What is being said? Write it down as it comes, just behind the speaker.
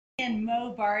and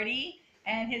Mo Barty,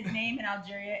 and his name in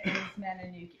Algeria is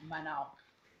Mnanauk.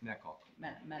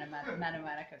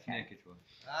 Mnanauk. Okay.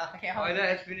 Okay, hold on.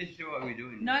 Let's finish what we're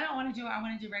doing. No, I don't want to do it. I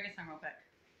want to do reggae song real quick.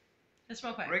 Just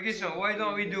real quick. Reggae song. Why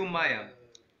don't we do Maya?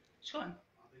 Sure.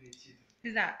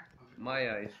 Who's that?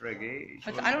 Maya is reggae.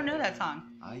 I don't know that song.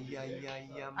 Maya.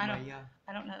 I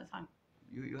don't know that song.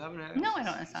 You haven't heard? No, I don't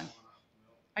know that song.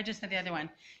 I just know the other one.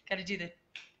 Got to do the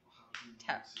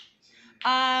tap.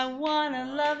 I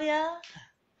wanna love ya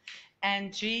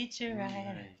and treat you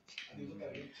right.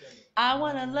 I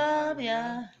wanna love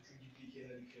ya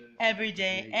every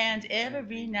day and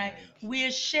every night.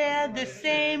 We'll share the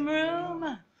same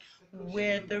room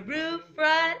with the roof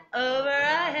right over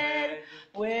our head.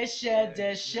 We'll share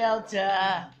the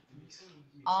shelter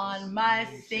on my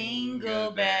single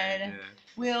bed.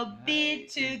 We'll be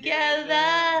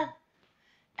together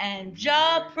and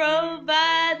Jah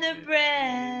provide the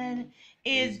bread.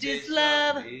 Is this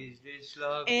love? Is this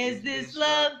love? Is this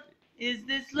love? Is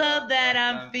this love that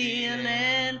I'm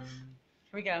feeling?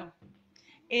 Here we go.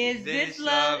 Is this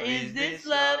love? Is this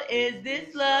love? Is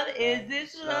this love? Is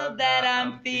this love that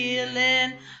I'm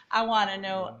feeling? I wanna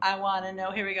know. I wanna know.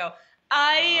 Here we go.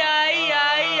 I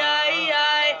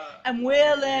am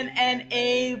willing and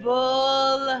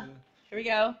able. Here we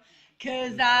go.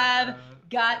 'Cause I've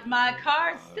got my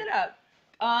cards set up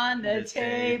on the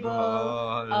table.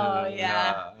 Oh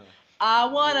yeah. I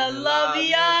wanna love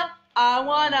ya. I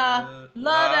wanna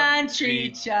love and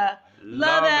treat ya.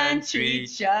 Love and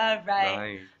treat ya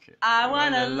right. I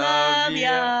wanna love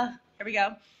ya. Here we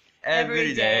go.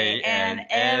 Every day and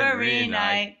every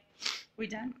night. We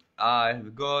done?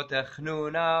 I've got a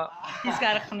خنونة. He's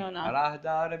got a خنونة. راح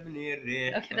ضاربني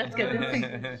الريح. Okay, that's good.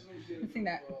 Let's sing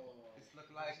that. It's look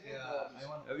like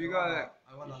Have you got it?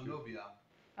 I want a lubia.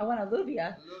 I want a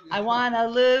lubia. I want a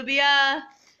lubia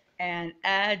and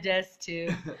add us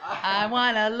too. I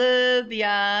want a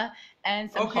lubia and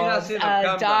some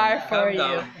dar for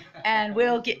you. And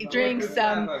we'll drink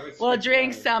some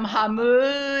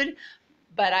Hamoud.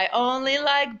 But I only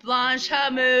like Blanche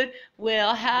Hamoud.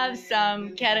 We'll have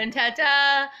some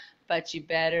Karantata. But you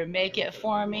better make it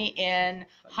for me in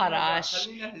Harash.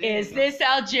 Is this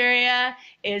Algeria?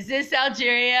 Is this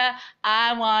Algeria?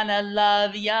 I wanna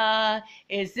love ya.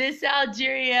 Is this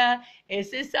Algeria? Is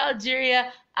this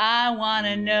Algeria? I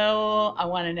wanna know. I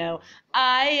wanna know.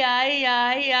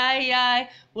 I.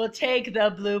 We'll take the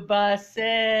blue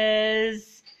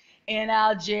buses in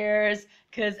Algiers.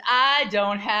 'Cause I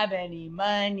don't have any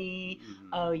money.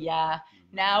 Oh yeah.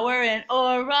 Now we're in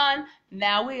Oran.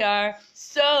 Now we are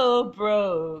so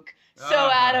broke. So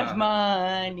out of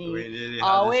money.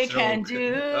 All we can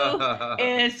do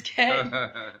is get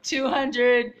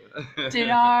 200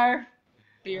 dinar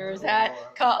beers at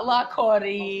La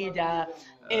Corrida.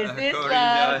 Is this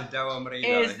love?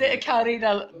 Is the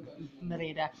Corrida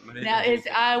Merida? Now is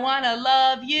I wanna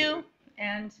love you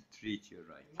and Treat you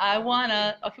right. I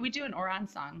wanna. Okay, we do an Oran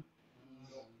song.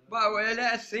 But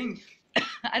let's sing.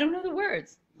 I don't know the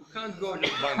words. We can't go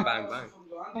just bang, bang, bang.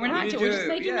 We're not doing. We're just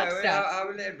making up stuff. I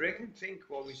will let break and think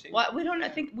what we sing. What we don't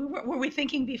think. Were we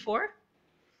thinking before?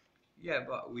 Yeah,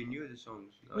 but we knew the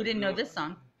songs. We didn't know this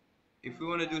song. If we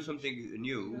want to do something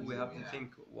new, we have to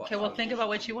think what. Okay, well, think about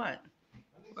what you want.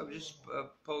 Well, just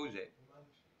pause it.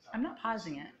 I'm not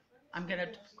pausing it. I'm gonna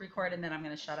record and then I'm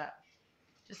gonna shut up.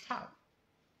 Just talk.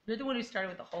 You're the one who started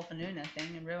with the whole Hanuna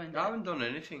thing and ruined it. I haven't done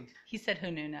anything. He said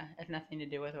Hanuna. It had nothing to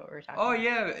do with what we were talking Oh, about.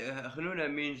 yeah, Hanuna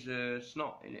means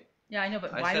snot in it. Yeah, I know,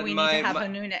 but I why do said we need to have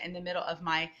Hanuna in the middle of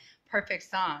my perfect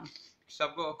song? Because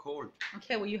I've got a cold.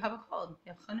 Okay, well, you have a cold.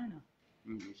 You have Hanuna.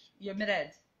 Yes. You're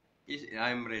Mered.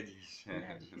 I'm ready.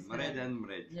 Mered and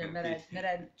Mered. You're Mered.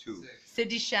 Mered. Two.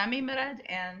 Sidi Shami Mered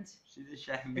and... سيدي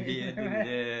الشحمي يا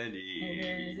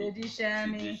دلالي سيدي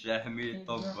شامي سيدي الشحمي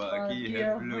طباك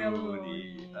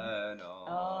يهبلوني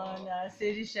أنا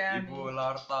سيدي شامي جيبوا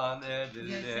الأرطان يا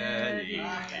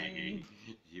دلالي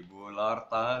جيبوا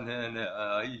الأرطان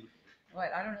أنا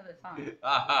What? I don't know the song.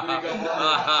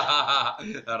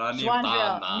 راني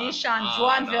Joinville, Nishan,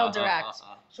 Joinville direct.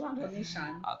 Joinville,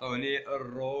 Nishan. أعطوني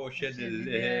الروش يا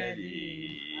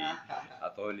دلالي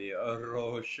أعطوني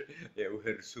الروش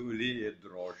وهرسوا لي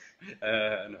الدروش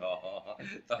أنا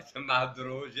تسمع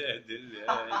دروش يا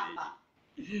دلالي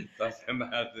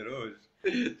تسمع دروش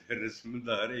ترسم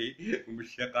ظهري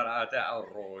ومشي قرعة تاع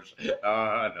الروش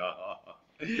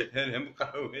أنا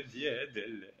مقود يا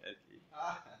دلالي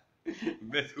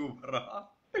بيت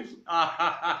برا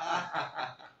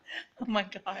Oh my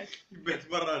god. بيت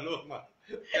برا نورمال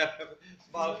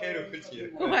صباح الخير وكل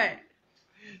شيء What?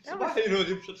 صباح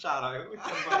ينودي بشط شعره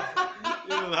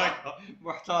هكا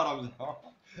محترم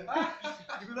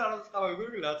يقول أنا أتقهوى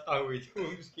يقول لا تقهويت هو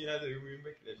مسكين هذا يوم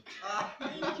يمكلش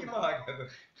يمكن ما هكذا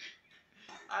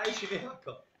عايش لي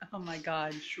هكا Oh my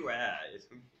God. شو عايش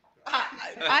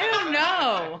I don't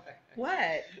know.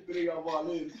 What?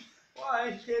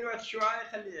 وايش كاين واحد الشوعة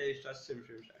يخليه يعيش تاع السم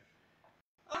شو مش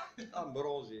عارف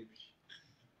بروزي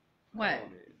What?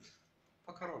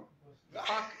 فكرون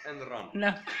fuck and run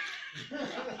No.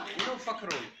 you know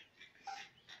فكرون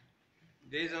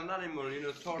there is an animal you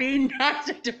know tortoise Be nice.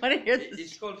 I don't want to hear it's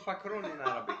this. called فكرون in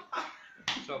Arabic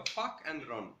so fuck and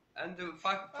run and the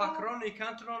فكرون he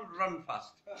can't run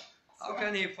fast how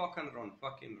can he fucking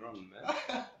run man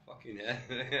fucking hell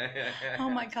Oh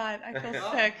my God. I feel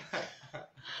sick.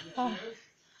 Oh,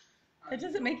 it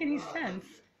doesn't make any sense.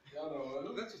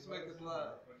 Let's just make it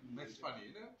makes it funny,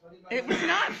 you know? It was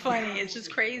not funny. It's just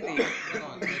crazy. No,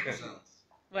 it makes sense.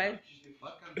 What?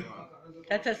 Fuck and run.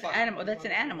 That's an animal. That's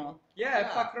an animal. yeah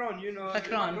فكرون you know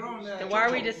Fakron. Then why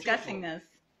are we discussing this?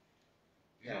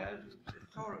 yeah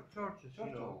tortoise you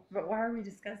know But why are we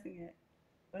discussing it?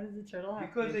 What does the turtle have?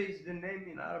 because it's the name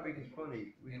in Arabic is funny.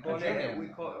 We In call Algerian.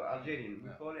 it Algerian. We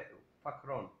Yeah. call it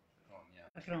fakron. Yeah.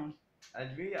 Fakron. And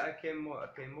me, I came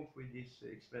up with this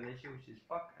explanation, which is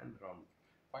fuck and run.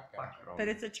 Fuck and Fakron. But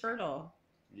it's a turtle.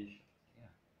 Yes.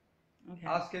 Okay.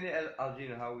 Ask any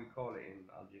Algerian how we call it in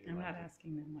Algerian. I'm not language.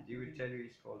 asking them what. They will tell you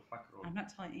it's called fakron. I'm not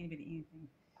telling anybody anything.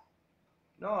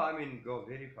 No, I mean go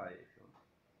verify it.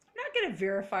 I'm not gonna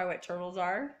verify what turtles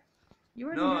are. You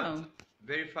already No. know.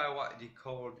 Verify what they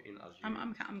called in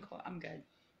Algerian. I'm cool. I'm good.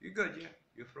 You're good, yeah.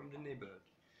 You're from the neighborhood.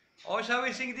 Oh, shall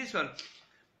we sing this one?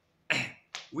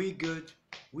 We good,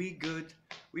 we good,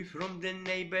 we from the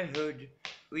neighborhood.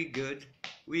 We good,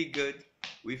 we good,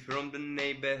 we from the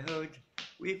neighborhood.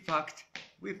 We fucked,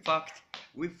 we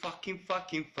fucking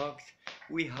fucked.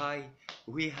 We high,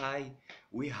 we highly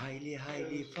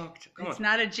fucked. Come It's on.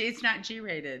 not a G. It's not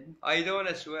G-rated. I don't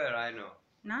wanna swear, I know.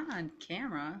 Not on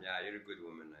camera. Yeah, you're a good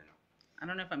woman, I know. I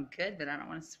don't know if I'm good, but I don't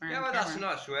want to swear Yeah, on but camera. that's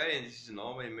not swearing. This is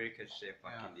normal. Americans say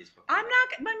fucking Yeah. this. Fucking I'm not.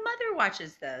 My mother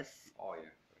watches this. Oh yeah.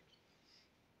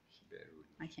 It's very rude.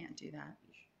 I can't do that.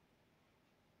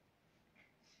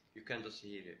 You can just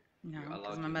hear it. No, You're allowed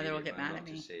because to my mother hear will it, get but mad not at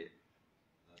to me. say it.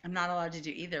 I'm not allowed to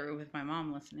do either with my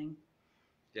mom listening.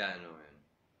 Yeah, I know, man.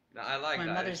 No, I like My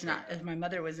that. I mother's not. respect If my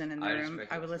mother wasn't in the I room,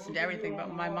 respect I it. would listen to everything. But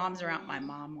when my mom's around, my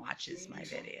mom watches my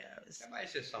videos. that. But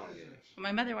it's just sound good.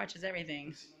 My mother watches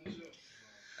everything.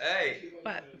 Hey,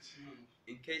 But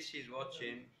in case she's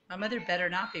watching, my mother better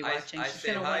not be watching. I She's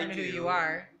say gonna hi learn to who you, you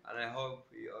are. and I hope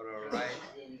you're alright.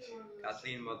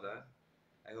 Kathleen, mother,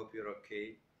 I hope you're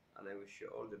okay, and I wish you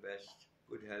all the best,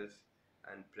 good health,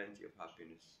 and plenty of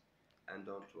happiness. And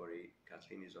don't worry,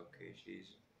 Kathleen is okay.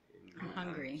 She's in I'm good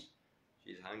hungry. hands.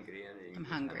 She's hungry and in I'm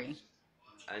good hungry. hands.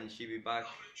 And she'll be back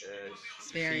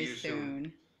Very see you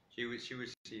soon. She will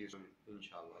see you soon,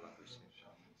 inshallah. Like we say.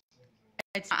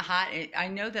 It's not hot. I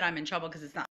know that I'm in trouble because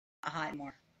it's not hot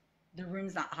anymore. The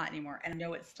room's not hot anymore, and I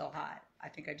know it's still hot. I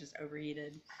think I just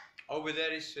overheated. Over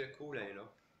there is cooler, you know.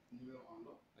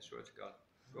 I swear to God.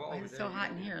 Go Why over is it there. so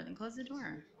hot in here? Then close the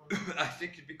door. I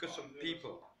think it's because of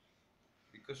people.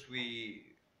 Because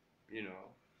we, you know.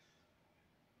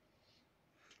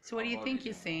 So what do you think,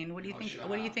 Yassine? What do you think?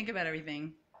 What do you think about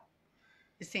everything?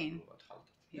 Yassine,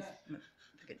 he's,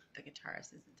 the guitarist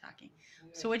isn't talking.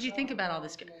 So what do you think about all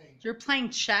this? You're playing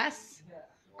chess?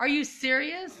 Are you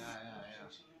serious?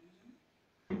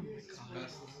 Yeah. It's the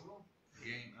best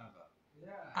game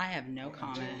ever. I have no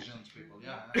comment. Intelligent people,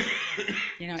 yeah.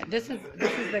 You know, this is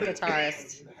the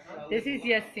guitarist. This is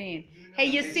Yassine.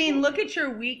 Hey Yassine, look at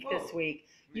your week this week.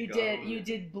 You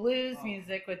did blues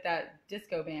music with that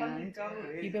disco band.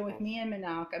 You've been with me and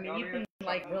Mnanauk. I mean, you've been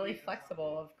like really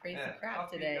flexible of crazy crap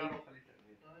today.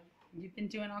 You've been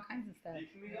doing all kinds of stuff.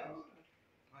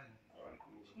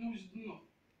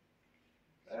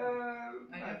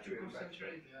 I have to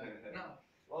concentrate now.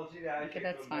 Okay,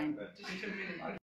 that's fine.